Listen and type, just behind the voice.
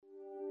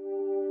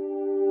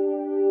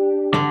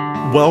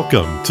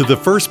Welcome to the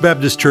First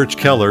Baptist Church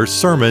Keller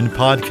Sermon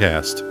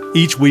Podcast.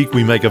 Each week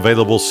we make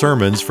available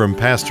sermons from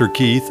Pastor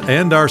Keith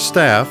and our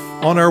staff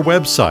on our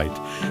website,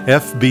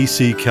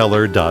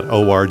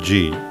 fbckeller.org.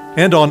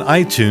 And on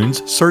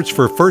iTunes, search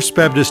for First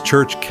Baptist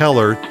Church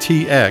Keller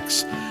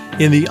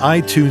TX in the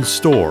iTunes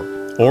Store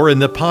or in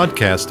the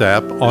podcast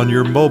app on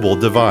your mobile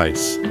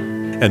device.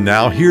 And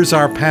now here's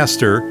our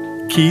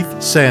pastor,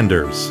 Keith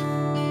Sanders.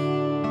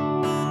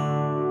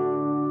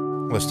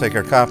 Let's take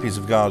our copies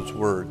of God's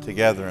Word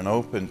together and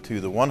open to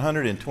the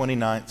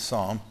 129th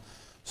Psalm.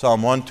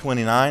 Psalm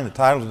 129, the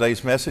title of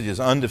today's message is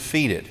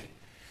Undefeated.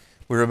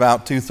 We're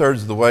about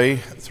two-thirds of the way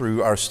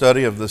through our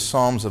study of the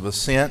Psalms of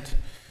Ascent,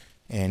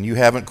 and you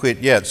haven't quit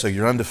yet, so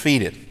you're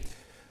undefeated.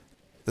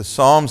 The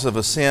Psalms of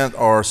Ascent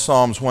are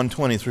Psalms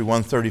 120 through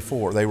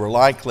 134. They were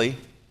likely,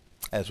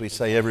 as we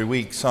say every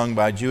week, sung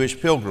by Jewish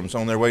pilgrims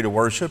on their way to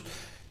worship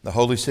the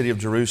holy city of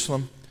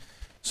Jerusalem.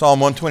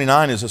 Psalm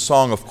 129 is a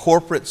song of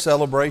corporate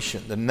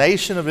celebration. The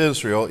nation of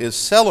Israel is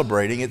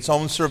celebrating its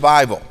own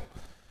survival.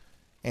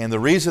 And the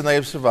reason they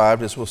have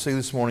survived, as we'll see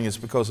this morning, is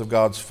because of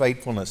God's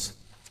faithfulness.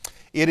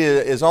 It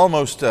is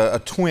almost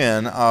a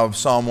twin of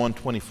Psalm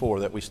 124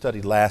 that we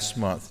studied last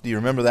month. Do you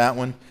remember that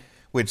one?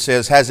 Which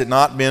says, "Has it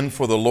not been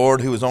for the Lord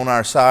who was on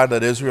our side?"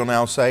 Let Israel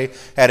now say,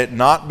 "Had it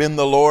not been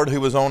the Lord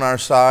who was on our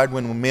side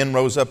when men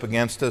rose up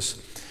against us,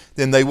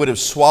 then they would have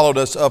swallowed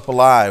us up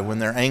alive when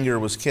their anger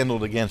was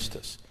kindled against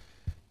us."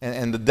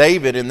 And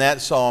David in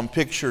that psalm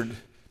pictured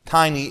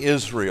tiny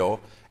Israel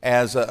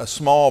as a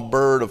small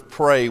bird of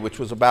prey which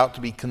was about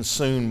to be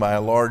consumed by a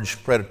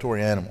large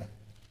predatory animal.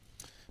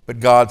 But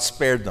God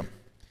spared them.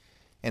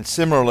 And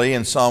similarly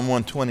in Psalm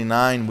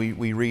 129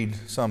 we read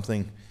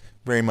something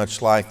very much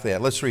like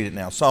that. Let's read it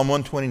now. Psalm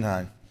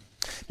 129.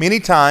 "Many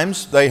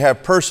times they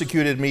have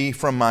persecuted me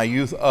from my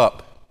youth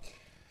up."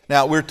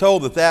 Now we're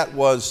told that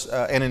was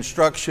an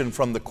instruction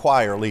from the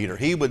choir leader.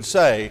 He would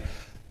say,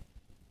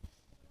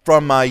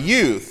 "From my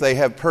youth they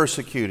have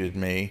persecuted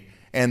me."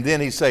 And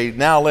then he'd say,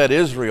 "Now let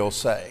Israel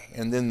say."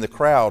 And then the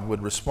crowd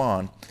would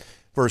respond.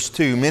 Verse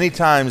 2, "Many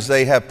times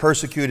they have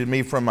persecuted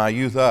me from my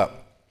youth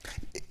up,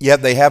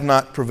 yet they have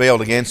not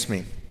prevailed against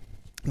me.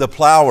 The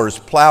plowers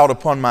plowed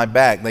upon my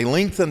back. They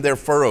lengthened their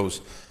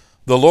furrows.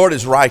 The Lord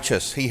is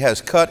righteous. He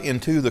has cut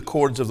into the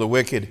cords of the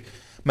wicked.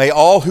 May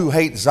all who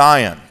hate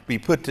Zion be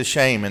put to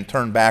shame and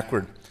turn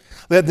backward.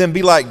 Let them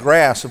be like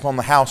grass upon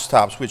the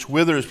housetops, which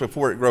withers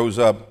before it grows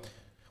up,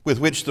 with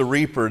which the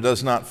reaper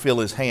does not fill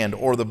his hand,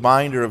 or the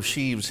binder of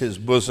sheaves his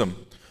bosom.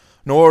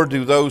 Nor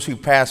do those who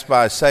pass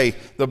by say,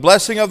 'The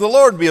blessing of the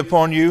Lord be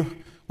upon you.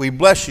 We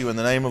bless you in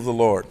the name of the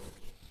Lord.'"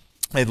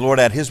 May the Lord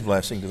add his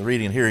blessing to the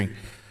reading and hearing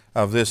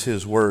of this,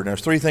 his word.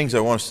 There's three things I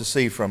want us to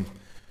see from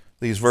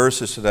these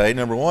verses today.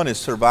 Number one is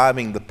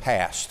surviving the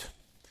past.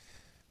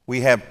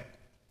 We have a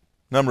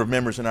number of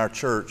members in our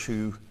church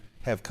who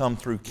have come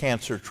through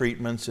cancer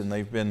treatments, and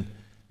they've been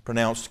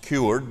pronounced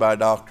cured by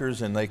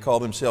doctors, and they call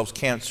themselves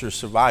cancer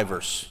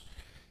survivors.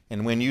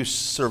 And when you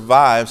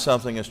survive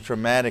something as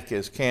traumatic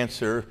as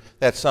cancer,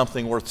 that's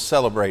something worth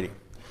celebrating.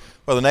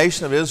 Well, the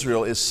nation of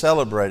Israel is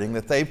celebrating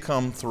that they've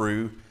come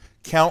through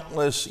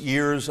countless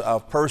years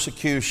of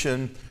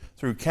persecution,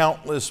 through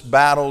countless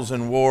battles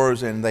and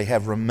wars, and they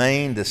have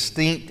remained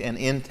distinct and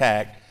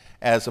intact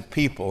as a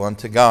people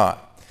unto God.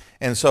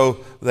 And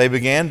so they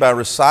began by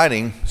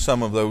reciting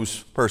some of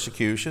those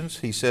persecutions.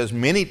 He says,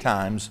 "Many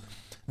times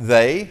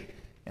they,"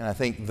 and I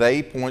think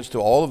 "they" points to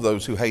all of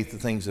those who hate the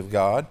things of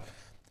God,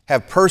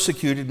 "have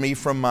persecuted me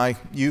from my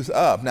youth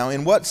up." Now,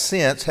 in what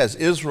sense has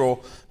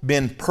Israel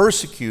been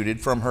persecuted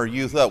from her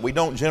youth up? We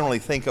don't generally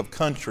think of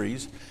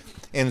countries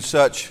in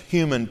such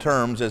human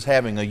terms as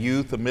having a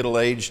youth, a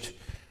middle-aged,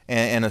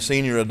 and a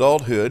senior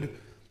adulthood,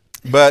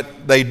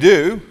 but they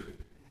do.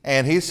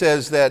 And he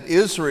says that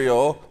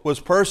Israel was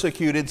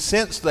persecuted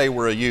since they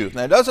were a youth.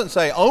 Now, it doesn't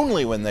say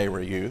only when they were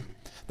a youth.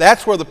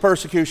 That's where the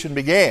persecution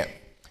began.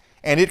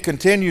 And it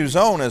continues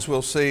on, as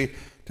we'll see,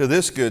 to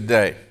this good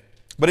day.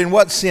 But in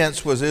what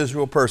sense was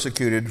Israel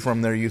persecuted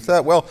from their youth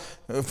up? Well,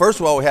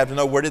 first of all, we have to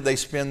know, where did they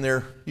spend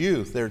their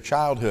youth, their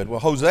childhood? Well,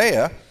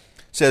 Hosea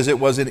says it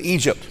was in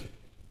Egypt.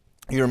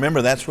 You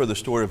remember that's where the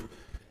story of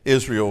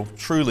Israel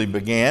truly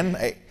began.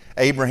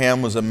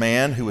 Abraham was a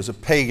man who was a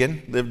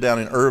pagan, lived down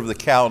in Ur of the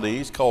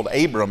Chaldees, called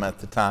Abram at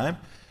the time.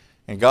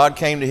 And God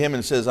came to him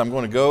and says, "I'm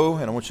going to go,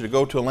 and I want you to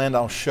go to a land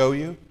I'll show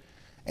you.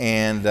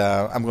 And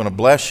I'm going to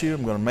bless you.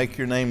 I'm going to make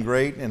your name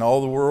great, and all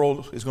the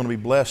world is going to be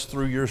blessed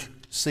through your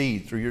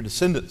seed, through your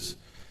descendants."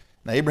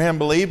 And Abraham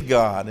believed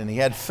God, and he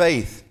had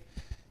faith,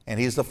 and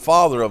he's the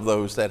father of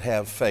those that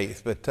have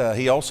faith. But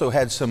he also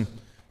had some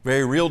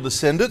very real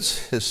descendants.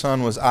 His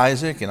son was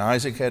Isaac, and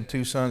Isaac had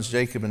two sons,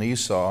 Jacob and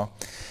Esau.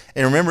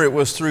 And remember, it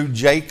was through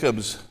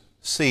Jacob's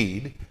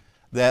seed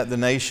that the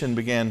nation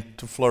began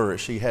to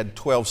flourish. He had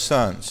 12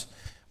 sons,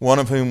 one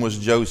of whom was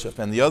Joseph.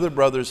 And the other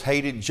brothers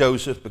hated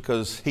Joseph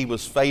because he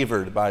was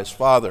favored by his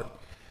father.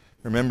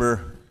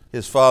 Remember,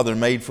 his father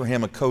made for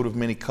him a coat of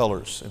many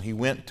colors. And he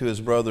went to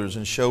his brothers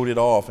and showed it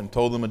off and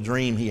told them a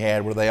dream he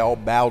had where they all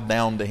bowed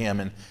down to him.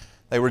 And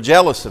they were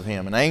jealous of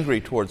him and angry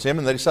towards him.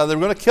 And they decided they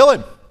were going to kill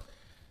him.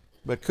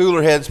 But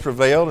cooler heads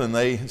prevailed, and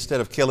they,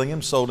 instead of killing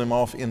him, sold him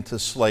off into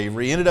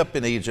slavery. He ended up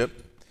in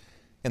Egypt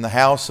in the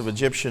house of an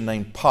Egyptian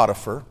named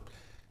Potiphar,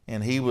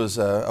 and he was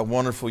a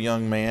wonderful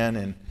young man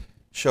and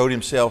showed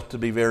himself to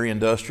be very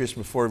industrious.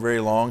 Before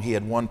very long, he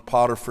had won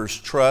Potiphar's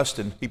trust,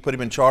 and he put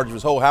him in charge of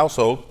his whole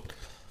household.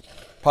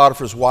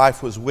 Potiphar's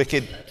wife was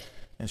wicked,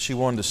 and she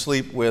wanted to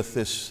sleep with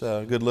this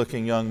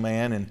good-looking young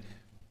man, and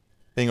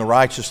being a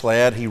righteous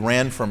lad, he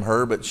ran from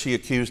her, but she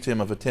accused him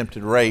of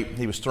attempted rape.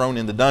 He was thrown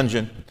in the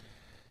dungeon.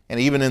 And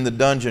even in the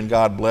dungeon,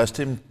 God blessed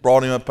him,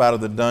 brought him up out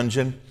of the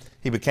dungeon.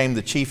 He became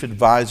the chief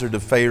advisor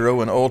to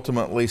Pharaoh and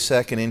ultimately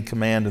second in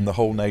command in the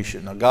whole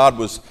nation. Now, God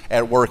was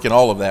at work in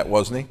all of that,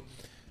 wasn't he?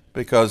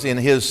 Because in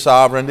his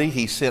sovereignty,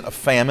 he sent a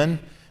famine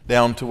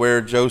down to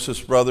where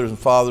Joseph's brothers and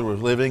father were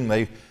living.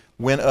 They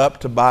went up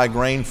to buy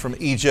grain from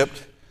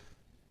Egypt.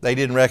 They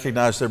didn't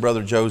recognize their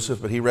brother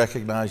Joseph, but he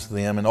recognized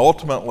them. And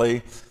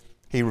ultimately,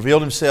 he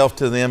revealed himself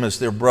to them as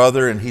their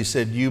brother, and he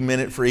said, "You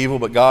meant it for evil,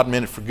 but God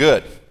meant it for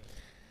good."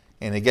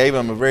 And he gave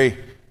them a very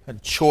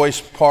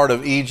choice part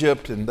of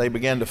Egypt, and they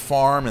began to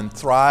farm and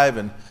thrive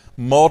and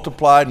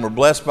multiplied and were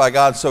blessed by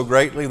God so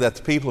greatly that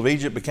the people of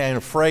Egypt became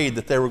afraid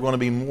that there were going to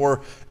be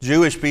more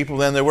Jewish people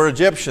than there were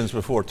Egyptians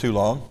before too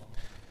long.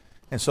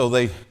 And so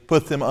they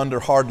put them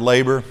under hard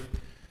labor,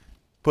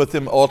 put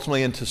them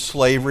ultimately into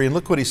slavery. And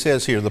look what he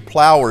says here. The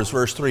plowers,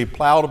 verse 3,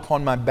 plowed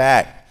upon my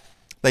back.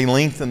 They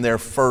lengthened their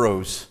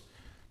furrows.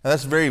 Now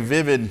that's very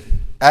vivid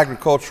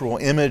agricultural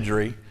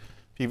imagery.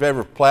 If you've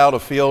ever plowed a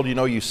field, you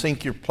know you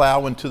sink your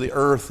plow into the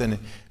earth and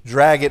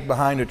drag it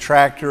behind a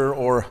tractor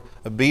or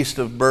a beast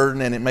of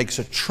burden, and it makes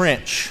a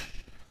trench.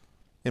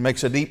 It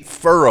makes a deep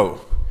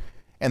furrow.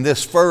 And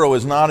this furrow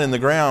is not in the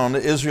ground.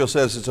 Israel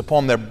says it's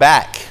upon their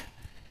back.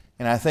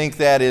 And I think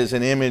that is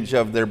an image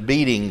of their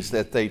beatings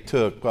that they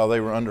took while they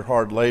were under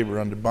hard labor,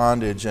 under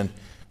bondage, and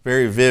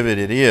very vivid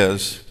it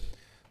is.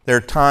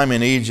 Their time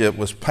in Egypt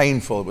was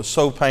painful. It was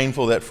so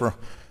painful that for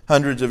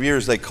hundreds of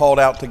years they called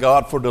out to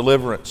God for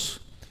deliverance.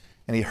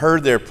 And he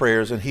heard their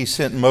prayers, and he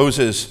sent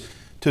Moses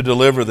to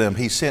deliver them.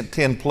 He sent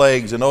 10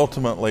 plagues, and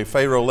ultimately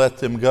Pharaoh let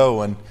them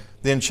go and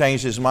then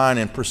changed his mind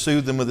and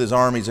pursued them with his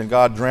armies, and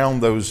God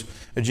drowned those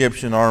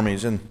Egyptian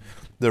armies in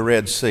the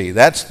Red Sea.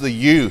 That's the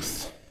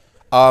youth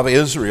of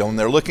Israel, and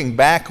they're looking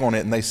back on it,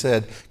 and they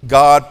said,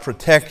 God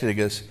protected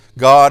us.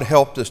 God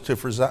helped us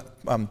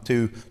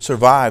to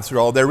survive through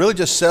all. They're really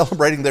just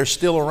celebrating they're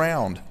still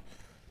around.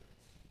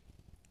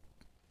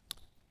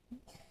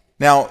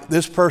 Now,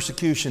 this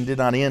persecution did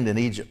not end in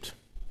Egypt.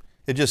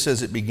 It just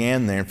says it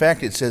began there. In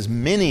fact, it says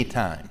many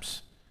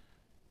times,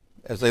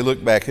 as they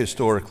look back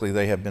historically,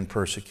 they have been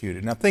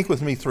persecuted. Now, think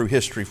with me through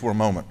history for a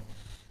moment.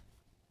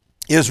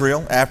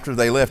 Israel, after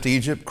they left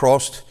Egypt,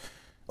 crossed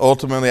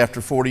ultimately after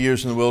 40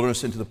 years in the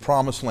wilderness into the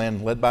promised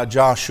land led by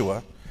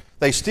Joshua.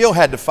 They still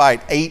had to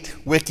fight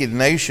 8 wicked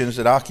nations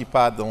that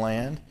occupied the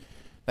land.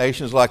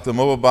 Nations like the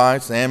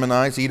Moabites, the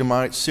Ammonites,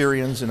 Edomites,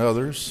 Syrians, and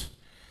others.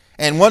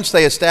 And once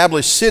they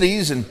established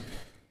cities and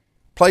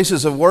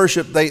places of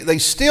worship, they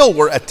still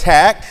were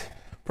attacked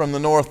from the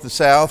north, the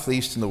south, the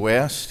east, and the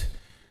west.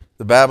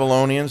 The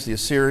Babylonians, the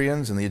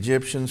Assyrians, and the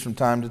Egyptians from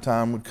time to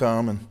time would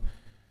come, and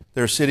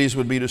their cities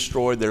would be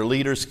destroyed, their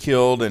leaders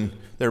killed, and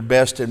their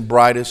best and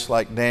brightest,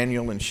 like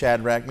Daniel and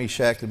Shadrach,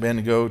 Meshach, and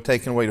Abednego,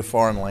 taken away to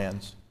foreign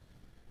lands.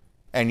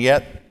 And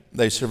yet,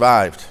 they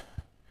survived.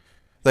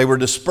 They were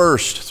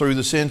dispersed through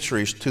the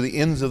centuries to the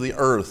ends of the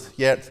earth,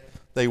 yet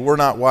they were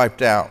not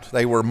wiped out.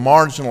 They were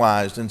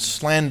marginalized and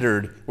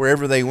slandered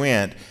wherever they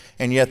went,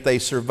 and yet they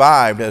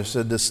survived as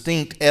a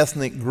distinct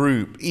ethnic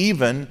group,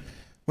 even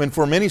when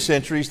for many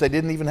centuries they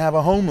didn't even have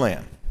a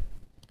homeland.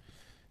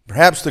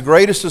 Perhaps the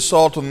greatest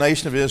assault on the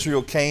nation of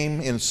Israel came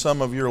in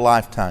some of your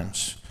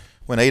lifetimes,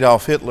 when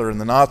Adolf Hitler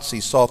and the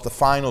Nazis sought the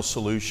final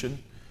solution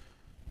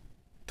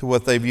to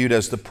what they viewed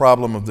as the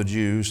problem of the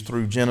Jews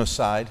through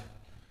genocide,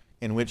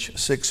 in which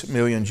 6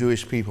 million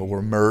Jewish people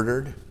were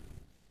murdered,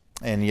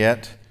 and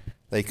yet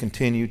they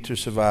continue to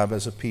survive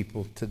as a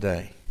people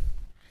today.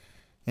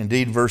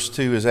 Indeed, verse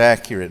 2 is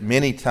accurate.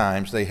 Many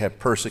times they have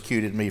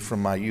persecuted me from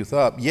my youth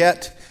up,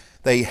 yet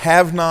they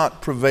have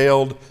not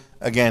prevailed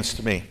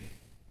against me.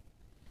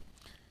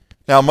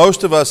 Now,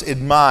 most of us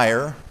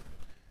admire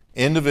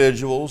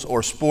individuals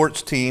or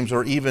sports teams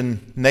or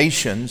even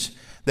nations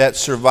that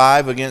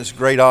survive against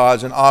great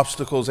odds and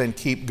obstacles and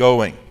keep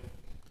going.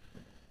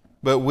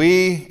 But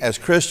we, as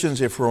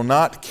Christians, if we're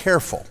not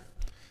careful,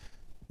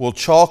 will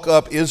chalk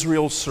up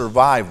Israel's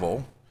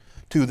survival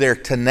to their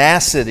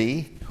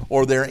tenacity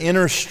or their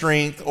inner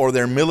strength or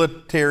their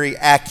military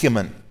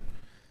acumen.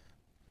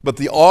 But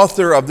the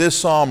author of this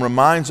psalm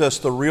reminds us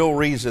the real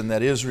reason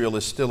that Israel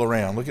is still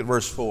around. Look at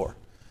verse 4.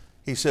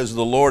 He says,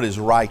 the Lord is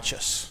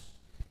righteous.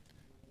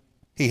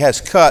 He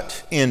has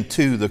cut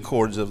into the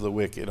cords of the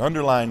wicked.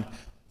 Underline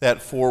that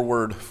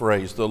 4-word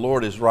phrase, the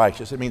Lord is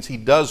righteous. It means he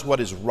does what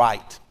is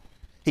right.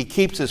 He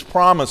keeps his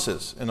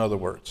promises, in other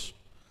words.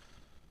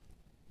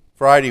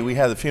 Friday, we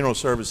had the funeral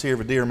service here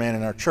of a dear man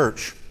in our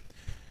church.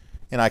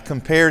 And I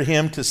compared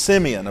him to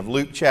Simeon of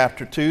Luke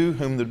chapter 2,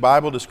 whom the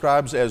Bible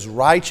describes as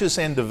righteous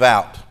and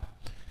devout.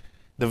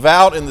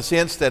 Devout in the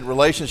sense that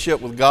relationship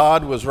with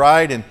God was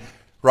right, and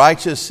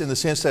righteous in the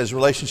sense that his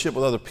relationship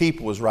with other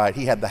people was right.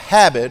 He had the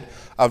habit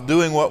of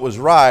doing what was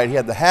right. He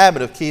had the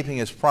habit of keeping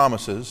his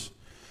promises.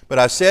 But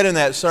I said in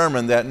that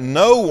sermon that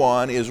no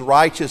one is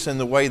righteous in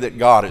the way that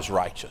God is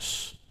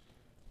righteous,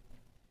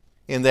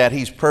 in that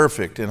he's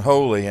perfect and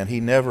holy and he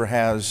never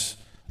has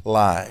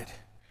lied.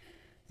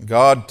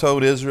 God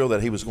told Israel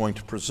that he was going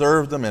to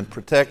preserve them and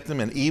protect them,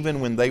 and even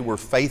when they were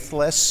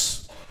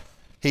faithless,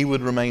 he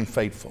would remain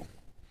faithful.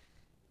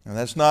 And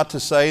that's not to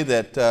say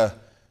that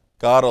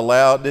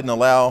God didn't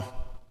allow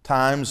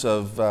times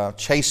of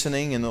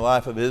chastening in the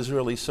life of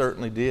Israel. He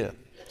certainly did,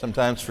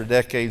 sometimes for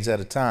decades at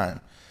a time.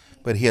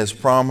 But he has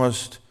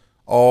promised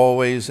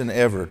always and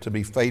ever to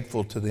be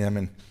faithful to them,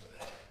 and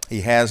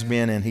he has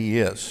been and he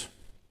is.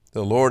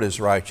 The Lord is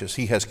righteous.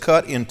 He has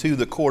cut into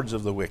the cords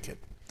of the wicked.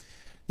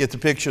 Get the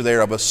picture there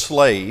of a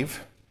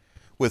slave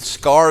with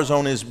scars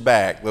on his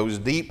back, those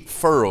deep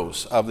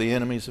furrows of the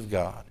enemies of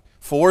God,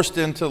 forced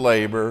into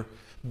labor,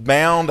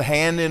 bound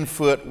hand and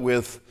foot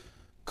with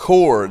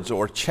cords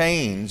or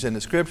chains. And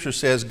the scripture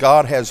says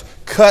God has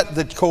cut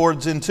the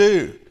cords in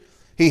two.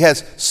 He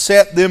has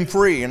set them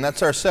free. And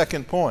that's our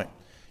second point.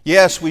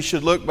 Yes, we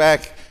should look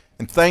back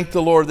and thank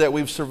the Lord that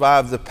we've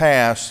survived the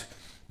past,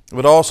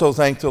 but also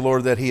thank the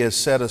Lord that he has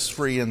set us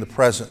free in the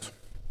present.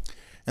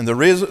 And the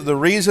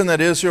reason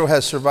that Israel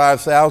has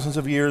survived thousands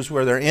of years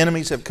where their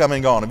enemies have come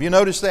and gone. Have you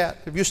noticed that?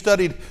 Have you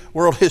studied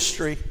world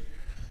history?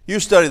 You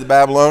studied the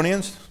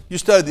Babylonians. You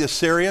studied the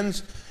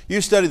Assyrians.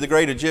 You studied the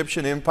great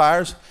Egyptian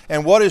empires.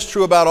 And what is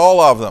true about all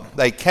of them?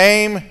 They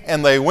came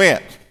and they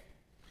went.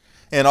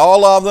 And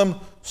all of them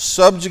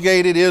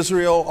subjugated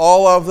Israel.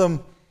 All of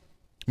them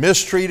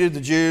mistreated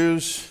the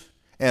Jews.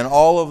 And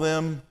all of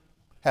them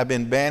have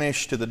been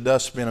banished to the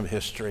dustbin of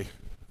history.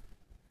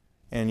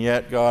 And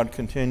yet God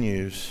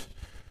continues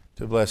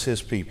to bless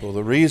his people.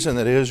 The reason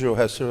that Israel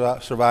has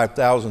survived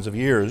thousands of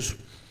years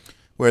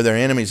where their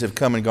enemies have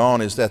come and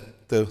gone is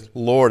that the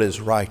Lord is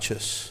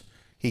righteous.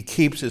 He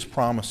keeps his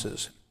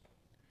promises.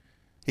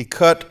 He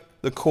cut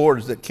the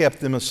cords that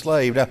kept them a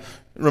slave. Now,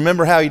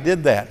 remember how he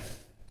did that.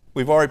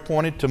 We've already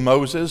pointed to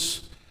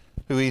Moses,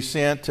 who he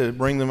sent to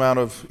bring them out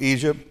of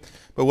Egypt.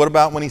 But what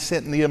about when he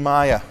sent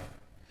Nehemiah?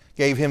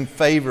 Gave him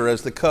favor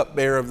as the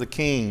cupbearer of the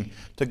king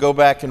to go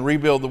back and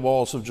rebuild the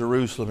walls of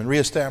Jerusalem and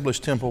reestablish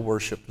temple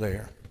worship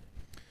there.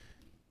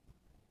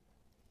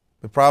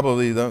 But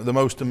probably the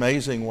most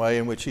amazing way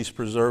in which he's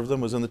preserved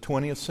them was in the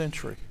 20th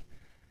century,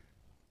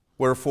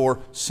 where for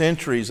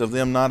centuries of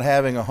them not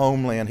having a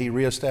homeland, he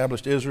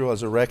reestablished Israel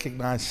as a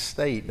recognized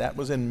state. That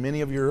was in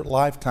many of your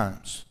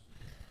lifetimes.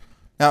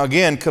 Now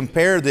again,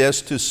 compare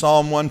this to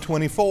Psalm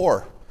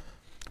 124.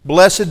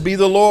 Blessed be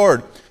the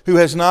Lord, who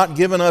has not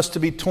given us to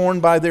be torn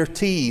by their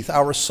teeth.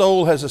 Our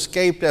soul has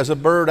escaped as a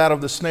bird out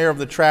of the snare of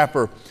the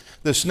trapper.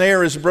 The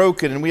snare is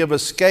broken and we have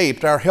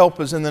escaped. Our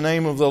help is in the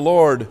name of the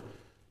Lord,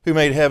 who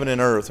made heaven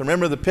and earth.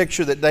 Remember the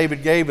picture that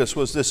David gave us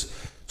was this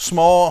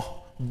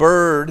small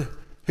bird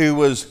who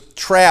was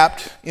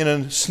trapped in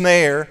a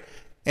snare,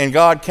 and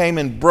God came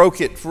and broke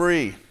it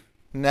free.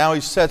 Now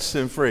he sets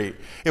them free.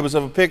 It was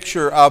a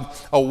picture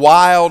of a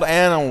wild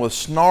animal with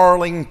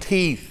snarling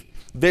teeth,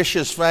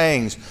 vicious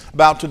fangs,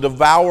 about to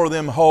devour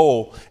them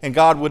whole, and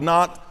God would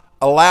not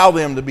allow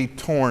them to be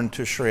torn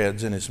to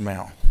shreds in his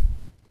mouth.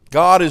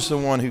 God is the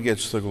one who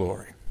gets the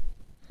glory.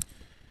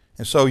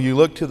 And so you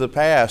look to the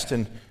past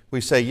and we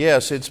say,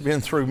 yes, it's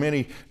been through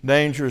many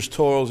dangerous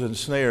toils and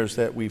snares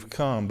that we've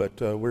come, but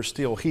we're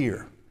still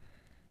here.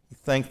 We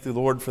thank the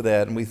Lord for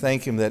that, and we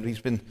thank him that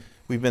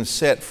we've been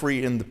set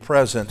free in the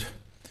present.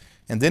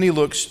 And then he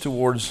looks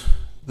towards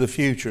the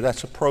future.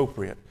 That's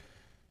appropriate,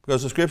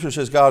 because the scripture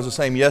says God's the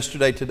same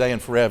yesterday, today,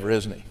 and forever,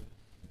 isn't he?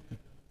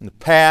 In the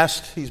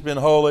past, he's been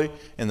holy.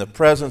 In the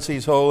present,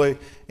 he's holy.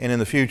 And in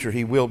the future,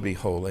 he will be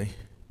holy.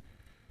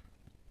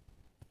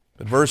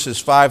 But verses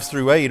 5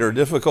 through 8 are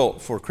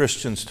difficult for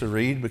Christians to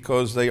read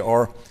because they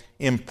are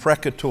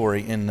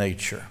imprecatory in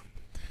nature.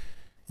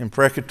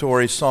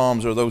 Imprecatory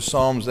psalms are those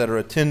psalms that are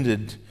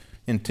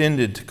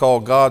intended to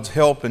call God's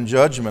help and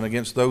judgment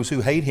against those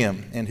who hate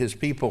him and his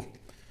people.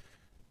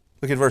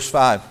 Look at verse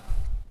 5.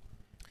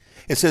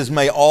 It says,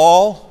 may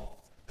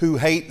all who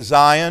hate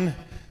Zion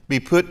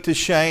be put to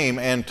shame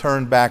and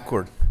turn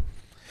backward.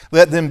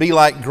 Let them be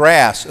like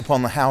grass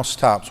upon the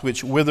housetops,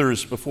 which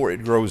withers before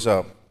it grows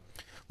up,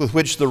 with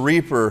which the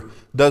reaper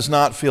does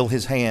not fill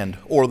his hand,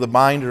 or the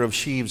binder of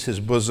sheaves his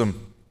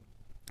bosom.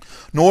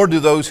 Nor do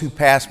those who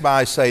pass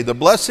by say, the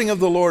blessing of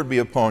the Lord be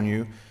upon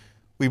you.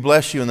 We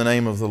bless you in the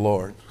name of the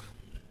Lord.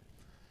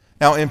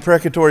 Now,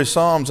 imprecatory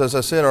psalms, as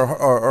I said,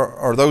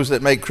 are those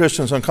that make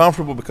Christians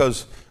uncomfortable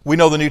because we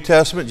know the New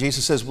Testament.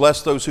 Jesus says,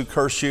 bless those who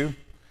curse you.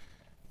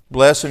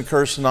 Bless and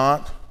curse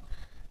not.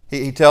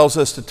 He tells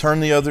us to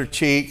turn the other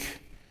cheek.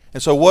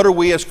 And so what are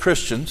we as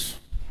Christians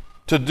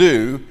to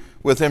do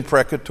with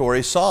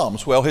imprecatory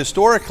psalms? Well,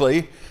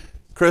 historically,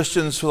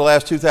 Christians for the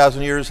last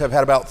 2,000 years have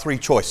had about three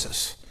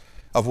choices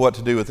of what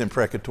to do with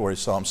imprecatory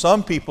psalms.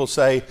 Some people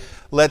say,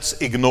 let's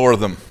ignore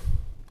them.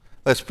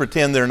 Let's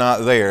pretend they're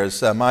not there.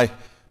 As my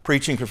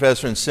preaching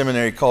professor in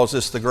seminary calls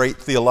this the great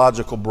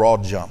theological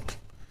broad jump.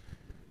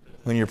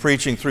 When you're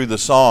preaching through the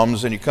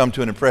Psalms and you come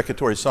to an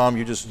imprecatory psalm,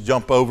 you just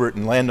jump over it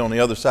and land on the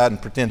other side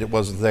and pretend it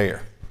wasn't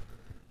there.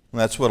 And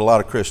that's what a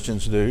lot of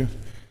Christians do.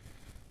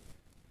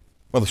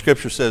 Well, the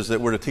Scripture says that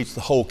we're to teach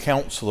the whole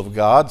counsel of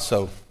God,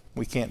 so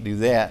we can't do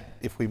that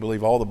if we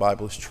believe all the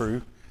Bible is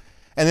true.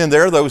 And then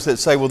there are those that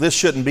say, well, this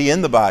shouldn't be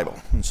in the Bible.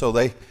 And so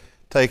they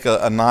take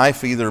a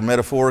knife, either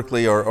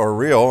metaphorically or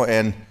real,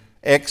 and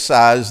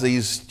excise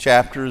these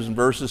chapters and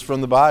verses from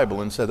the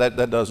Bible and say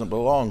that doesn't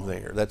belong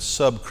there. That's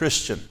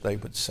sub-Christian, they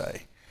would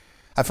say.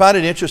 I find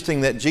it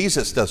interesting that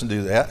Jesus doesn't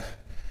do that.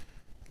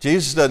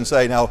 Jesus doesn't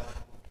say, now,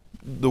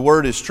 the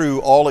word is true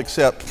all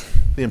except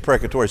the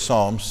imprecatory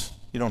Psalms.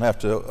 You don't have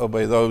to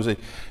obey those.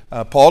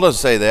 Paul doesn't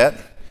say that.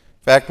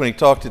 In fact, when he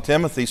talked to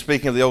Timothy,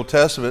 speaking of the Old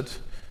Testament,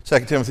 2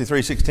 Timothy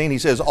 3:16, he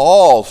says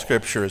all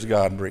Scripture is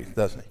God-breathed,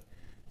 doesn't he?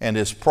 And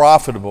is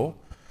profitable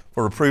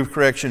for reproof,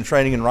 correction,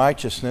 training in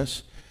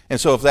righteousness. And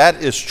so if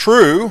that is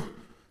true,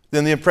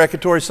 then the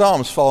imprecatory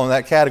Psalms fall in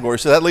that category.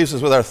 So that leaves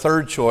us with our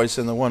third choice,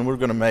 and the one we're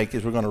going to make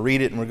is we're going to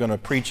read it and we're going to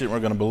preach it and we're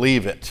going to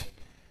believe it.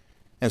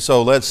 And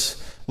so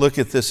let's look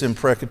at this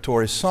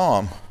imprecatory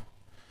psalm.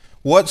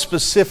 What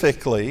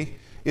specifically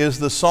is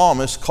the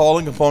psalmist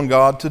calling upon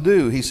God to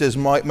do? He says,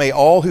 may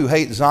all who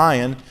hate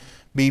Zion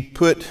be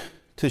put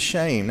to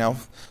shame. Now,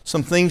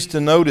 some things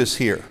to notice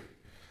here.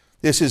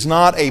 This is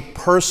not a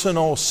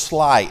personal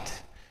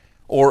slight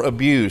or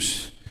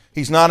abuse.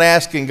 He's not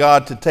asking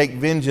God to take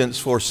vengeance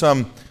for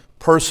some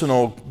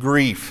personal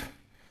grief.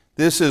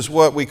 This is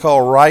what we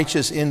call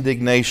righteous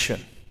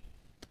indignation.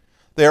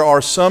 There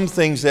are some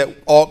things that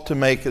ought to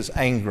make us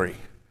angry,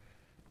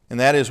 and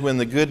that is when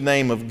the good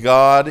name of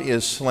God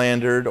is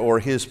slandered or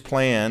His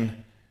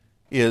plan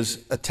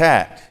is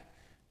attacked.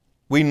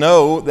 We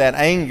know that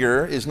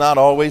anger is not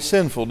always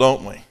sinful,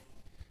 don't we?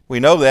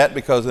 We know that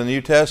because in the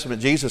New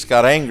Testament, Jesus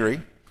got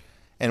angry.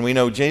 And we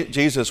know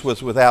Jesus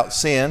was without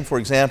sin. For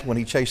example, when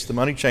He chased the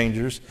money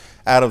changers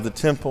out of the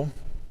temple,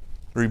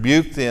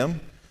 rebuked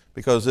them,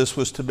 because this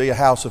was to be a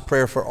house of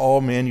prayer for all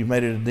men. You've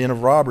made it a den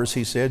of robbers,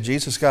 He said.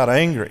 Jesus got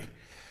angry.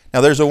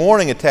 Now, there's a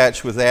warning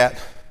attached with that.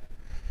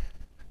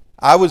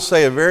 I would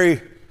say a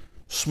very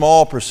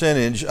small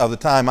percentage of the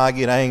time I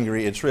get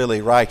angry, it's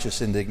really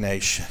righteous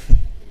indignation.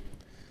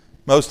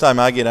 Most time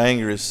I get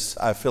angry is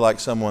I feel like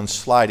someone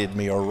slighted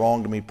me or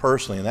wronged me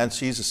personally. And that's,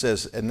 Jesus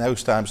says, in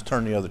those times,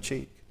 turn the other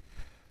cheek.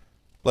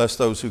 Bless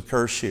those who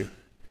curse you.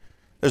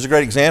 There's a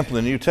great example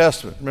in the New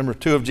Testament. Remember,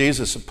 two of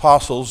Jesus'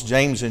 apostles,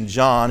 James and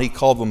John, He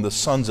called them the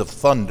sons of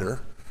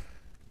thunder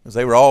because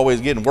they were always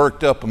getting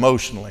worked up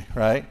emotionally,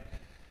 right?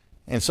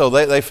 And so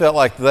they felt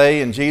like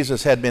they and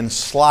Jesus had been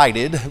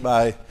slighted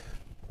by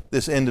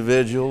this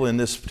individual in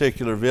this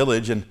particular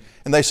village. And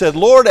they said,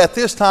 Lord, at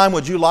this time,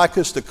 would you like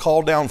us to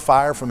call down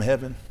fire from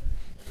heaven?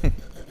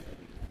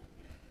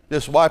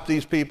 Just wipe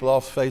these people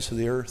off the face of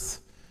the earth.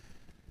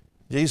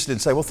 Jesus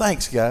didn't say, well,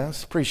 thanks,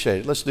 guys. Appreciate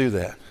it. Let's do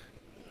that.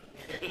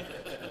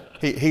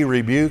 He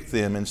rebuked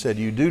them and said,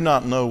 you do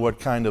not know what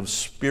kind of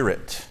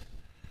spirit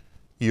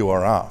you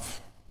are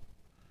of.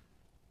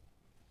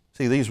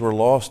 See, these were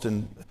lost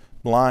and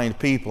blind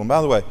people. And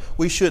by the way,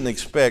 we shouldn't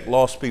expect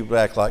lost people to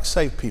act like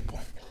saved people.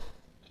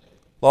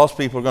 Lost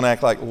people are going to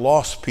act like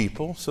lost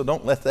people, so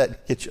don't let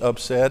that get you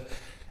upset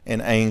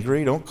and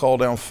angry. Don't call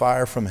down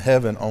fire from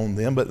heaven on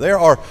them. But there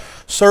are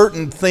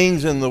certain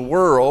things in the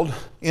world,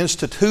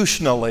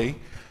 institutionally,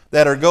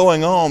 that are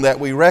going on that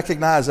we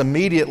recognize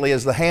immediately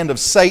as the hand of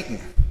Satan.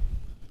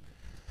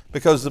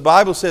 Because the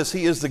Bible says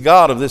he is the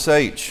God of this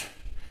age.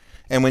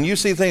 And when you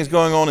see things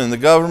going on in the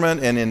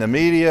government and in the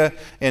media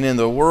and in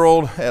the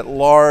world at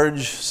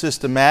large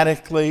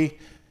systematically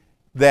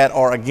that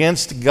are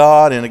against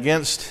God and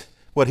against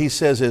what He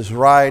says is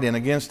right and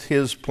against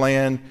His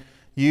plan,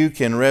 you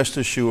can rest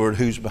assured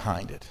who's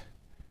behind it.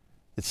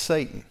 It's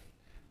Satan.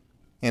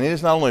 And it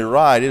is not only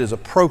right, it is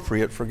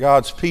appropriate for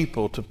God's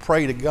people to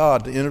pray to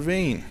God to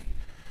intervene.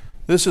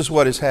 This is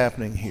what is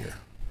happening here.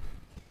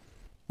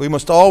 We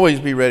must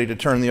always be ready to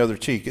turn the other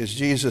cheek, as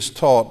Jesus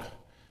taught,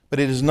 but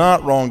it is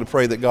not wrong to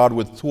pray that God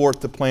would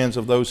thwart the plans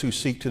of those who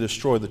seek to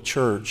destroy the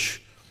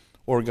church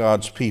or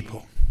God's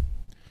people.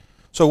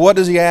 So what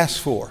does He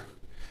ask for?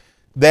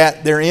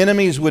 That their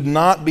enemies would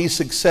not be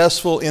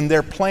successful in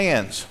their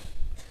plans.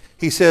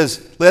 He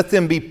says, let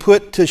them be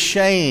put to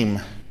shame.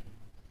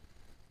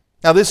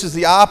 Now, this is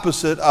the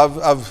opposite of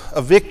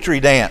a victory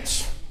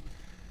dance.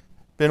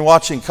 Been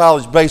watching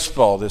college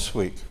baseball this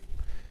week.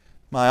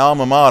 My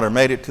alma mater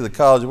made it to the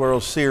College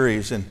World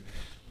Series, and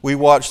we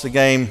watched the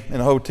game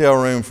in a hotel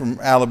room from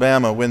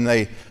Alabama when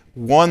they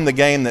won the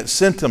game that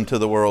sent them to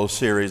the World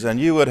Series, and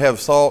you would have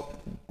thought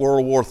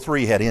World War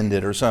III had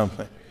ended or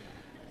something.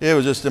 It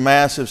was just a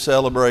massive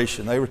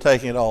celebration. They were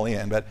taking it all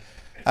in. But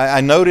I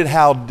noted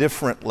how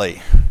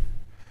differently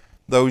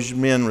those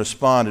men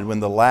responded when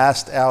the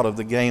last out of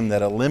the game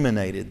that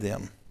eliminated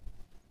them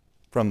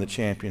from the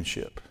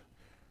championship.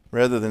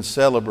 Rather than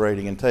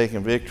celebrating and taking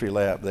a victory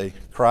lap, they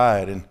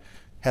cried and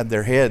had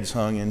their heads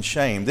hung in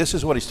shame. This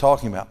is what he's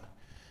talking about.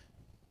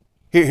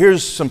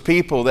 Here's some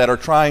people that are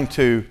trying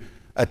to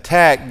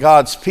attack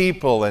God's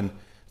people and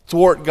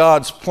thwart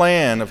God's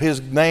plan of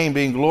His name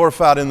being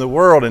glorified in the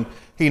world. And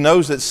he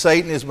knows that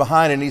Satan is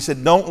behind it. And he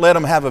said, don't let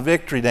them have a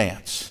victory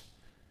dance.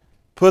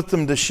 Put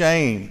them to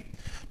shame.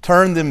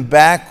 Turn them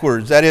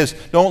backwards. That is,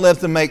 don't let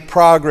them make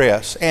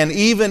progress. And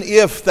even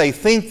if they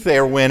think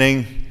they're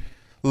winning,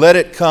 let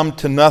it come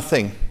to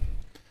nothing.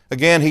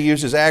 Again, he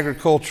uses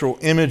agricultural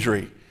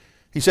imagery.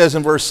 He says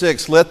in verse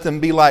 6, let them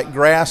be like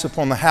grass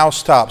upon the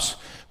housetops,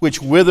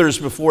 which withers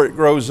before it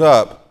grows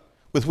up,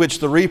 with which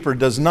the reaper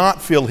does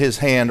not fill his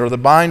hand, or the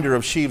binder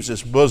of sheaves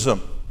his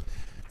bosom.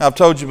 Now, I've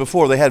told you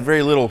before, they had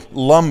very little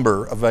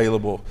lumber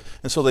available,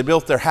 and so they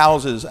built their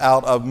houses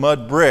out of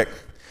mud brick,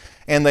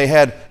 and they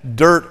had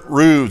dirt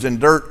roofs and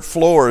dirt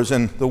floors,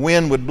 and the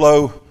wind would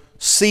blow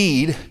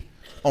seed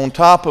on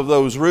top of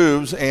those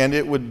roofs, and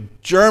it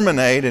would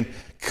germinate and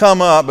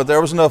come up, but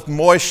there was enough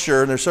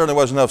moisture, and there certainly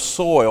wasn't enough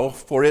soil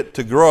for it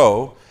to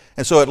grow,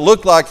 and so it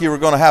looked like you were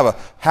going to have a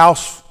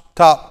house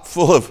top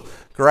full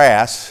of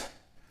grass,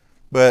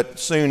 but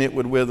soon it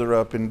would wither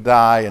up and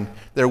die, and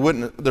there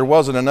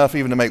wasn't enough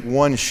even to make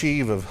one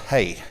sheaf of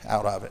hay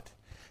out of it.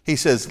 He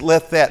says,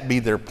 let that be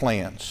their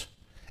plans.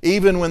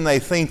 Even when they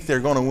think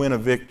they're going to win a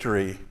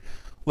victory,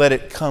 let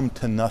it come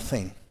to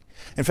nothing.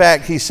 In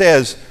fact, he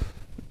says,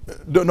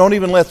 don't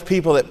even let the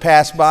people that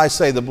pass by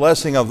say, the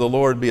blessing of the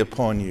Lord be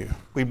upon you.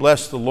 We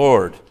bless the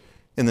Lord.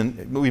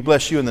 We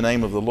bless you in the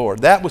name of the Lord.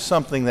 That was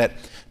something that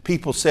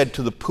people said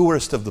to the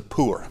poorest of the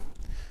poor.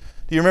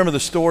 Do you remember the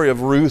story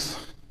of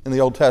Ruth in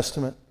the Old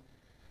Testament?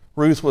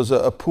 Ruth was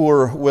a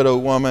poor widow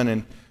woman,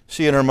 and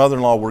she and her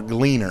mother-in-law were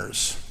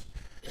gleaners.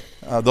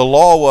 The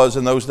law was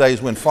in those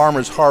days when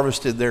farmers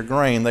harvested their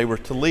grain, they were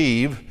to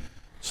leave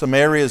some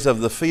areas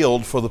of the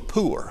field for the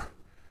poor.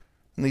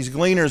 And these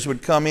gleaners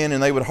would come in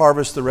and they would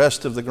harvest the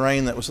rest of the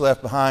grain that was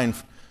left behind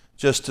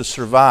just to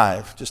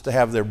survive, just to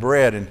have their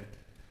bread. And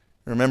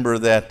remember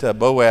that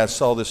Boaz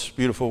saw this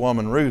beautiful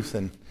woman, Ruth,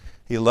 and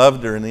he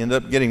loved her, and they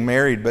ended up getting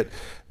married.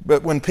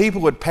 But when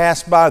people would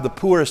pass by the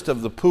poorest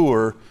of the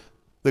poor,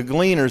 the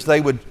gleaners, they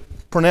would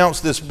pronounce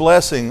this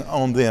blessing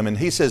on them. And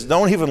he says,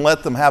 don't even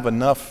let them have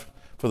enough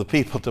for the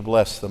people to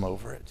bless them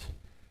over it.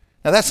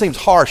 Now that seems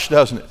harsh,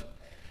 doesn't it?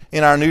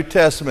 In our New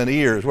Testament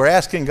ears, we're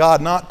asking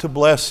God not to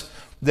bless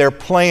their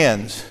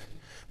plans.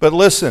 But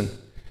listen,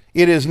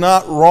 it is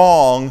not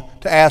wrong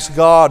to ask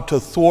God to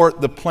thwart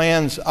the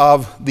plans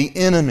of the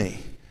enemy.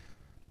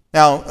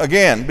 Now,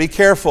 again, be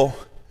careful.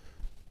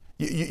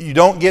 You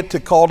don't get to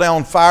call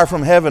down fire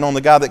from heaven on the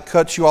guy that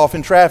cuts you off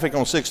in traffic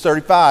on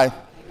 635.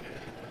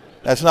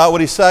 That's not what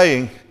he's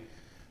saying.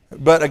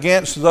 But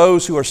against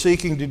those who are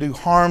seeking to do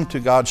harm to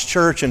God's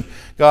church and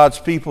God's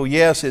people,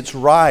 yes, it's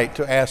right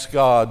to ask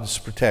God's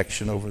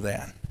protection over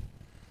that.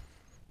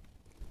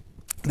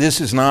 This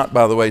is not,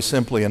 by the way,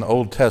 simply an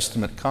Old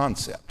Testament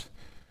concept.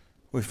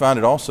 We find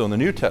it also in the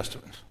New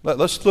Testament.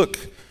 Let's look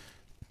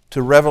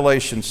to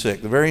Revelation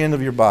 6, the very end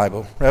of your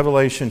Bible.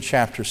 Revelation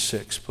chapter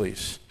 6,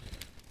 please.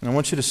 And I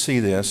want you to see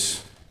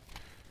this.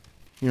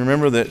 You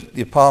remember that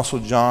the Apostle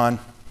John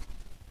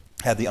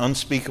had the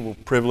unspeakable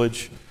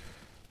privilege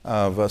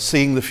of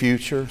seeing the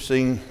future,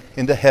 seeing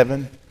into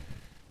heaven,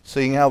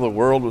 seeing how the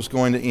world was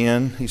going to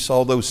end. He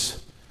saw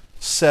those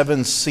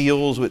 7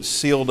 seals which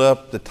sealed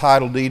up the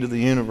title deed of the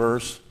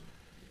universe,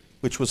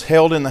 which was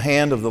held in the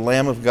hand of the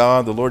Lamb of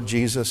God, the Lord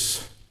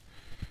Jesus.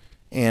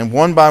 And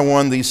one by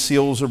one, these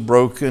seals are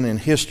broken and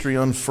history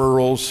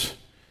unfurls.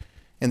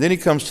 And then he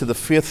comes to the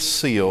 5th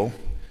seal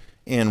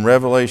in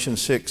Revelation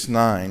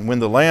 6:9. When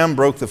the Lamb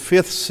broke the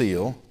 5th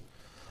seal,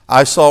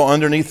 I saw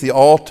underneath the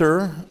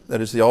altar, that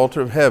is the altar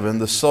of heaven,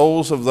 the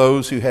souls of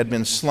those who had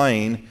been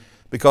slain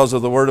because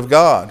of the word of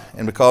God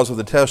and because of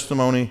the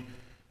testimony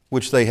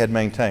which they had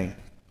maintained.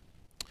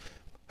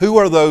 Who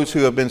are those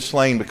who have been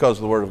slain because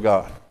of the word of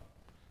God?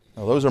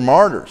 Now, those are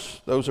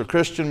martyrs. Those are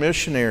Christian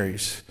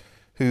missionaries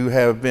who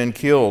have been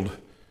killed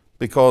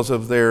because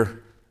of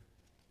their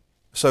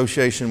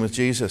association with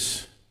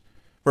Jesus.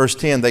 Verse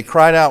 10, they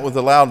cried out with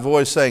a loud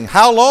voice, saying,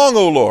 how long,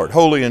 O Lord,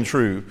 holy and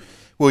true,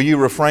 will you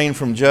refrain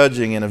from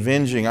judging and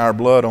avenging our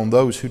blood on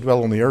those who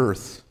dwell on the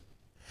earth?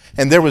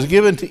 And there was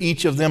given to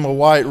each of them a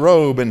white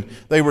robe, and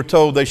they were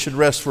told they should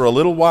rest for a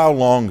little while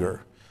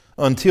longer,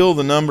 until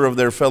the number of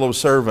their fellow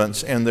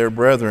servants and their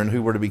brethren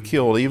who were to be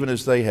killed, even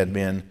as they had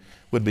been,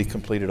 would be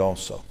completed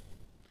also.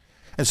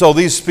 And so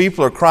these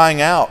people are crying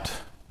out,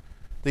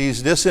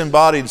 these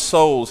disembodied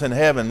souls in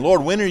heaven,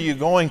 Lord, when are you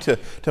going to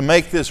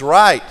make this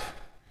right?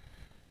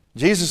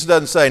 Jesus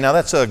doesn't say, now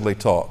that's ugly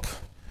talk.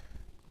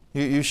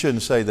 You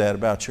shouldn't say that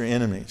about your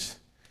enemies.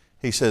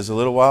 He says a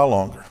little while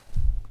longer.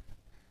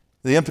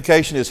 The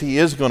implication is he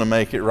is going to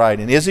make it right.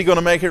 And is he going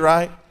to make it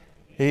right?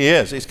 He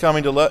is. He's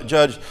coming to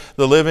judge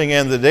the living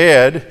and the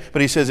dead.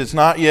 But he says it's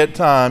not yet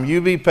time.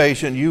 You be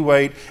patient, you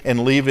wait,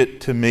 and leave it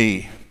to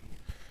me.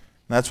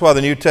 And that's why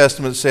the New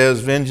Testament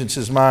says, vengeance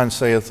is mine,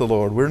 saith the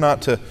Lord. We're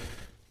not to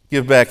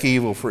give back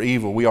evil for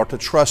evil. We are to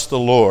trust the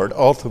Lord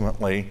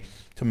ultimately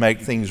to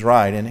make things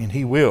right, and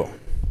he will.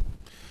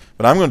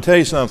 But I'm going to tell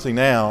you something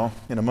now,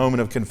 in a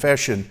moment of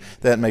confession,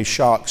 that may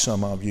shock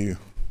some of you.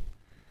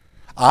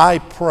 I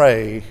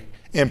pray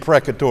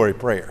imprecatory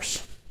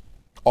prayers,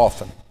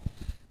 often.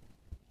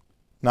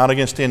 Not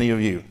against any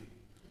of you.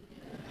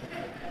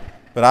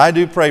 But I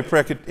do pray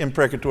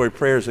imprecatory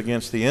prayers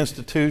against the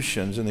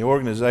institutions and the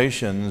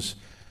organizations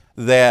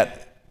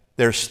that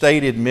their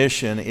stated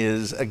mission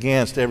is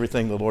against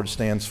everything the Lord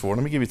stands for.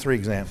 Let me give you 3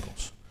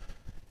 examples.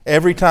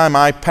 Every time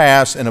I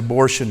pass an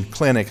abortion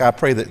clinic, I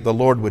pray that the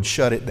Lord would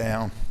shut it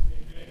down.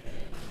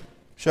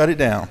 Shut it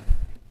down.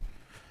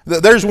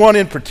 There's one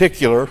in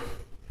particular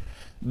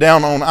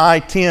down on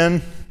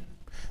I-10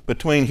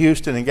 between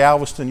Houston and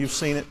Galveston. You've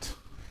seen it.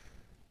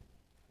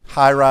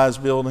 High-rise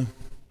building.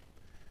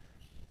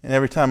 And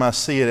every time I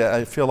see it,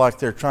 I feel like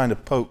they're trying to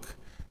poke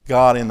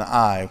God in the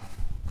eye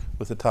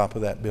with the top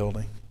of that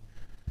building.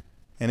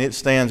 And it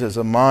stands as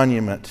a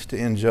monument to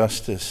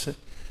injustice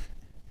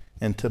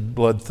and to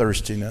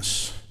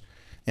bloodthirstiness.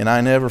 And I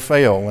never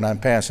fail when I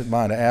pass it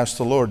by to ask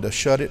the Lord to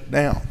shut it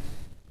down.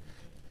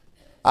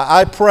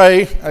 I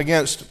pray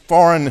against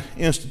foreign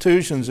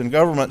institutions and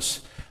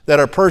governments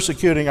that are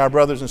persecuting our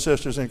brothers and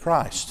sisters in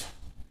Christ.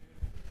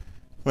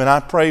 When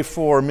I pray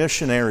for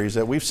missionaries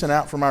that we've sent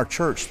out from our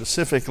church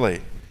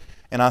specifically,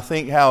 and I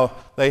think how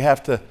they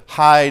have to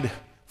hide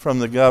from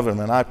the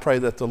government, I pray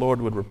that the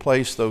Lord would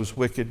replace those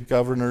wicked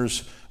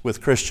governors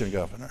with Christian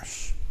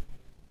governors.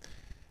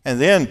 And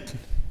then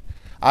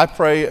I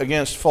pray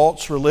against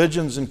false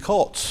religions and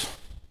cults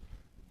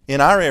in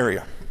our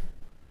area.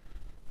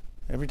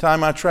 Every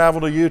time I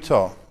travel to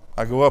Utah,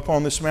 I go up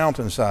on this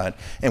mountainside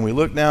and we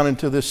look down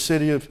into this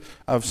city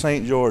of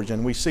St. George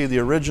and we see the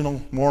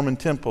original Mormon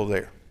temple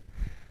there.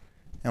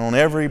 And on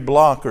every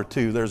block or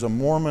two, there's a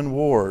Mormon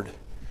ward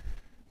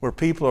where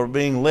people are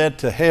being led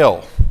to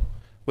hell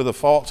with a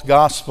false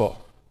gospel.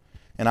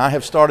 And I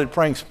have started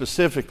praying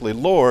specifically,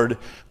 Lord,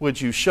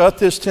 would you shut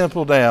this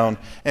temple down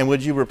and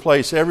would you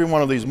replace every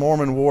one of these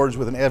Mormon wards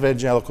with an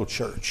evangelical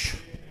church?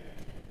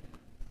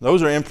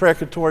 Those are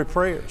imprecatory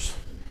prayers,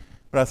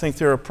 but I think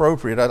they're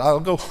appropriate. I'll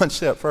go one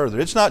step further.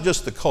 It's not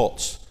just the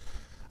cults.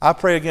 I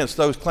pray against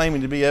those claiming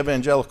to be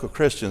evangelical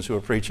Christians who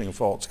are preaching a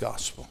false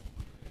gospel,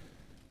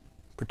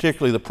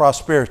 particularly the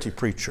prosperity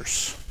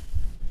preachers.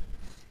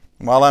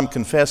 While I'm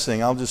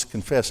confessing, I'll just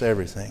confess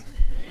everything.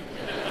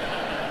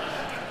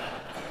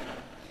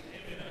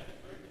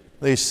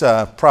 These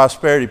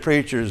prosperity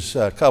preachers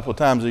a couple of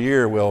times a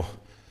year will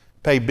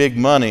pay big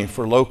money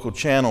for local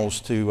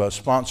channels to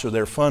sponsor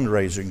their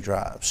fundraising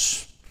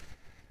drives.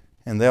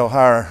 And they'll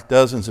hire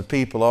dozens of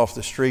people off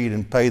the street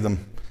and pay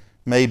them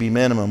maybe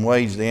minimum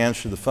wage to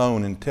answer the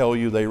phone and tell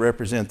you they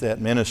represent that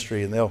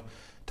ministry. And they'll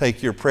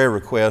take your prayer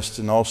request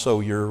and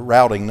also your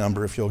routing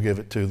number if you'll give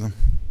it to them.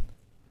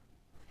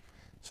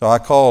 So I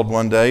called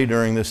one day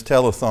during this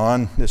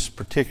telethon, this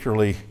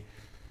particularly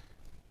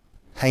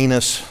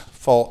heinous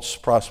false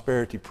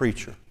prosperity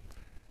preacher.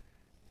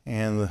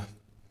 And the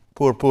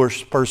poor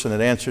person that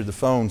answered the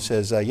phone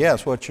says,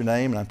 yes, what's your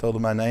name? And I told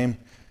her my name.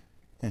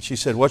 And she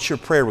said, what's your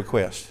prayer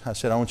request? I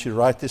said, I want you to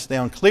write this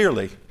down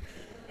clearly.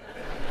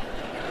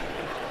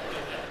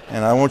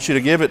 And I want you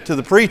to give it to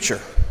the preacher.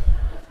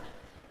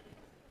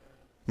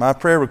 My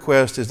prayer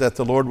request is that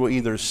the Lord will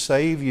either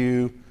save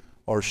you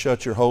or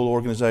shut your whole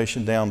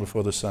organization down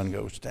before the sun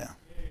goes down.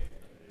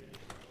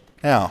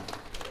 Now,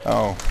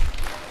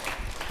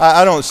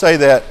 I don't say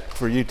that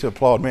for you to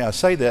applaud me. I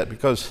say that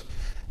because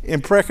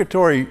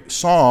imprecatory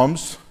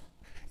psalms,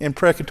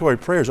 imprecatory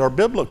prayers are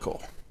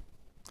biblical.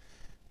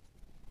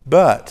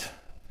 But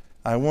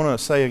I want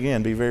to say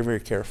again, be very, very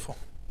careful.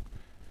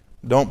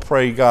 Don't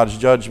pray God's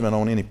judgment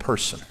on any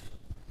person,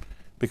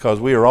 because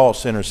we are all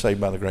sinners saved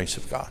by the grace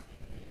of God.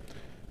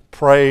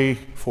 Pray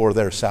for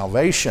their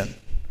salvation.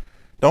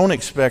 Don't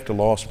expect a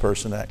lost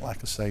person to act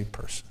like a saved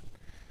person.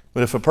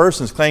 But if a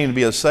person's claiming to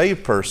be a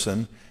saved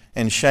person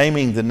and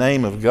shaming the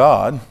name of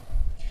God,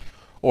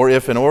 or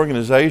if an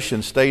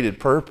organization's stated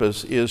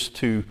purpose is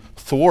to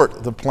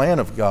thwart the plan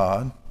of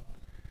God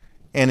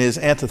and is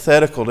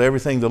antithetical to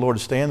everything the Lord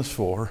stands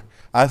for,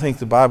 I think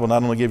the Bible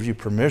not only gives you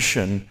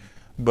permission,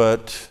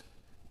 but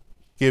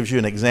gives you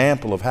an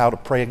example of how to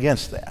pray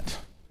against that.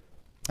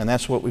 And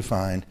that's what we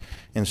find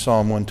in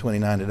Psalm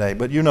 129 today.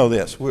 But you know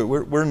this,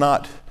 we're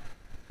not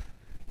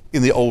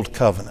in the old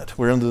covenant.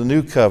 We're under the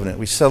new covenant.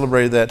 We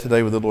celebrated that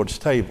today with the Lord's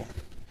table.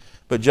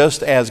 But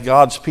just as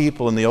God's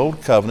people in the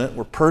old covenant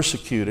were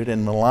persecuted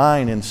and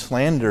maligned and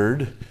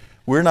slandered,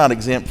 we're not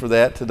exempt for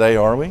that today,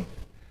 are we? In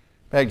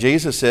fact,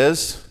 Jesus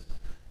says,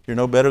 you're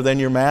no better than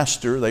your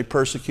master. They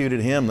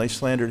persecuted him. They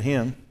slandered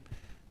him.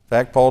 In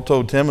fact, Paul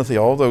told Timothy,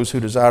 all those who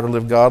desire to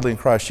live godly in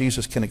Christ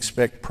Jesus can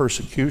expect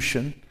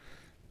persecution.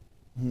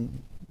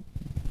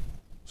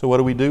 So what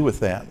do we do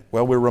with that?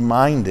 Well, we're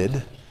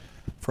reminded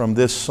from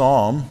this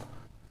psalm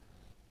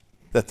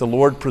that the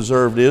Lord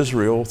preserved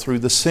Israel through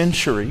the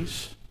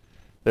centuries.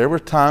 There were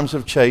times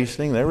of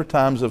chastening, there were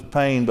times of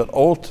pain, but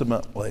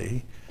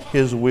ultimately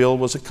His will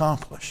was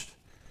accomplished.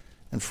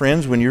 And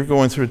friends, when you're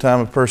going through a time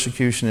of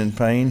persecution and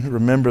pain,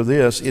 remember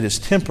this, it is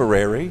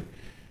temporary,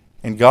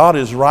 And God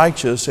is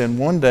righteous, and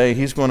one day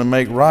He's going to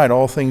make right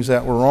all things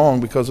that were wrong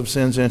because of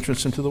sin's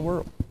entrance into the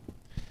world.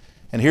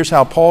 And here's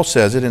how Paul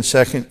says it in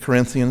 2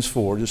 Corinthians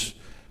 4. Just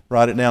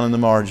write it down in the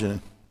margin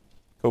and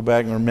go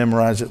back and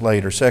memorize it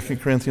later. 2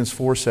 Corinthians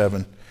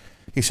 4:7.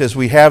 He says,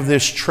 we have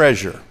this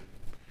treasure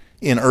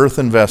in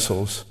earthen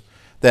vessels,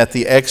 that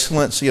the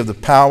excellency of the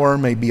power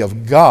may be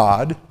of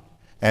God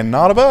and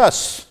not of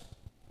us.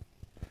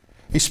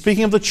 He's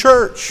speaking of the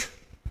church.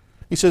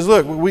 He says,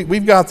 look,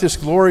 we've got this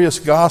glorious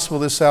gospel,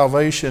 this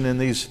salvation in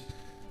these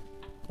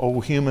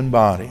old human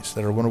bodies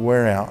that are going to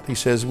wear out. He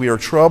says, we are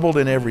troubled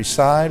in every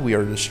side, we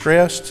are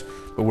distressed,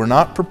 but we're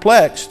not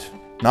perplexed,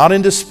 not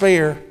in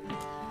despair,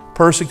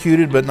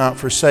 persecuted but not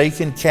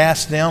forsaken,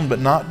 cast down but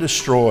not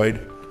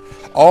destroyed,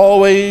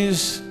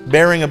 always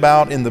bearing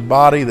about in the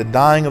body the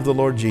dying of the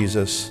Lord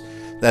Jesus,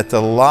 that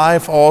the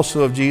life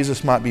also of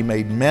Jesus might be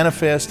made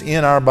manifest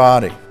in our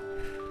body.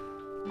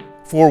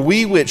 For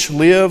we which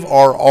live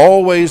are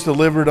always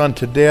delivered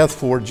unto death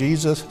for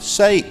Jesus'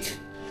 sake,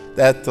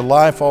 that the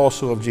life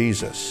also of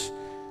Jesus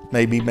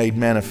may be made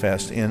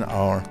manifest in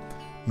our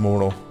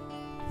mortal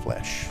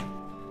flesh.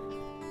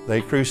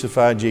 They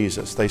crucified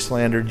Jesus. They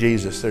slandered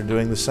Jesus. They're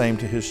doing the same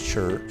to His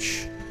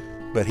church.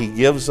 But He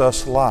gives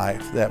us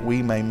life that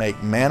we may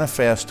make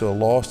manifest to a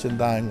lost and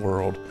dying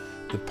world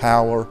the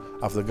power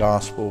of the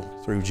gospel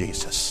through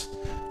Jesus.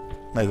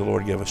 May the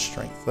Lord give us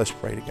strength. Let's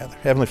pray together.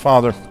 Heavenly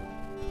Father,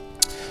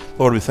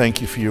 Lord, we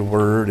thank You for Your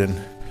word. And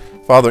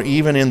Father,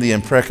 even in the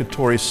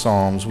imprecatory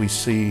Psalms, we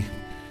see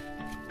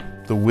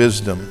the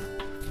wisdom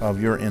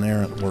of Your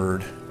inerrant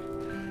word.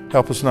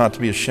 Help us not to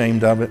be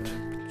ashamed of it,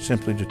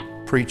 simply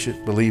to preach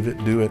it, believe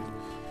it, do it.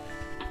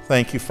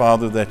 Thank You,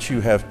 Father, that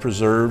You have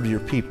preserved Your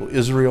people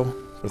Israel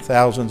for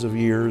thousands of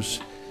years,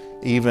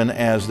 even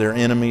as their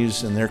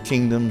enemies and their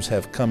kingdoms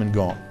have come and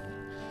gone.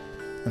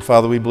 And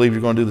Father, we believe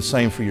You're going to do the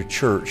same for Your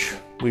church.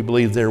 We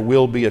believe there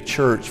will be a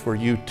church for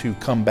You to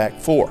come back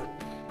for.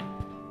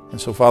 And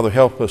so, Father,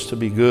 help us to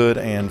be good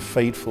and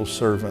faithful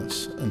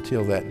servants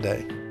until that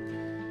day.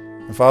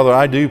 And Father,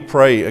 I do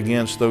pray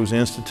against those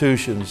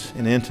institutions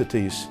and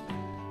entities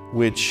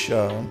which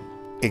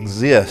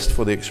exist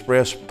for the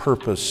express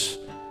purpose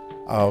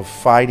of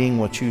fighting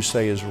what You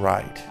say is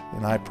right.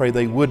 And I pray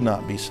they would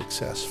not be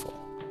successful.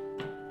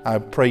 I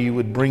pray You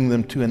would bring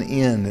them to an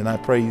end, and I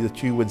pray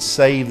that You would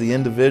save the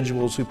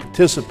individuals who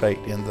participate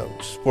in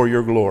those for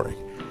Your glory,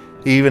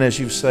 even as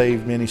You've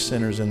saved many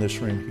sinners in this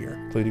room here,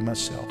 including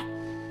myself.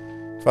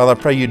 Father, I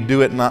pray You'd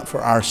do it not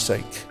for our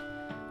sake,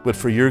 but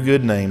for Your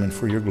good name and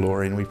for Your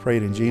glory. And we pray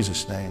it in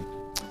Jesus' name.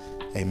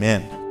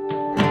 Amen.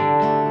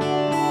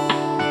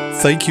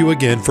 Thank you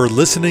again for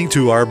listening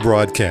to our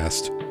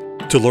broadcast.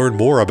 To learn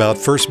more about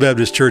First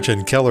Baptist Church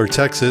in Keller,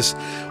 Texas,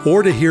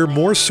 or to hear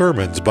more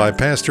sermons by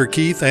Pastor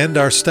Keith and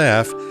our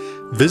staff,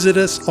 visit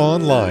us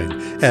online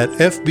at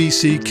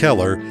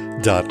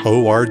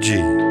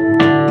fbckeller.org.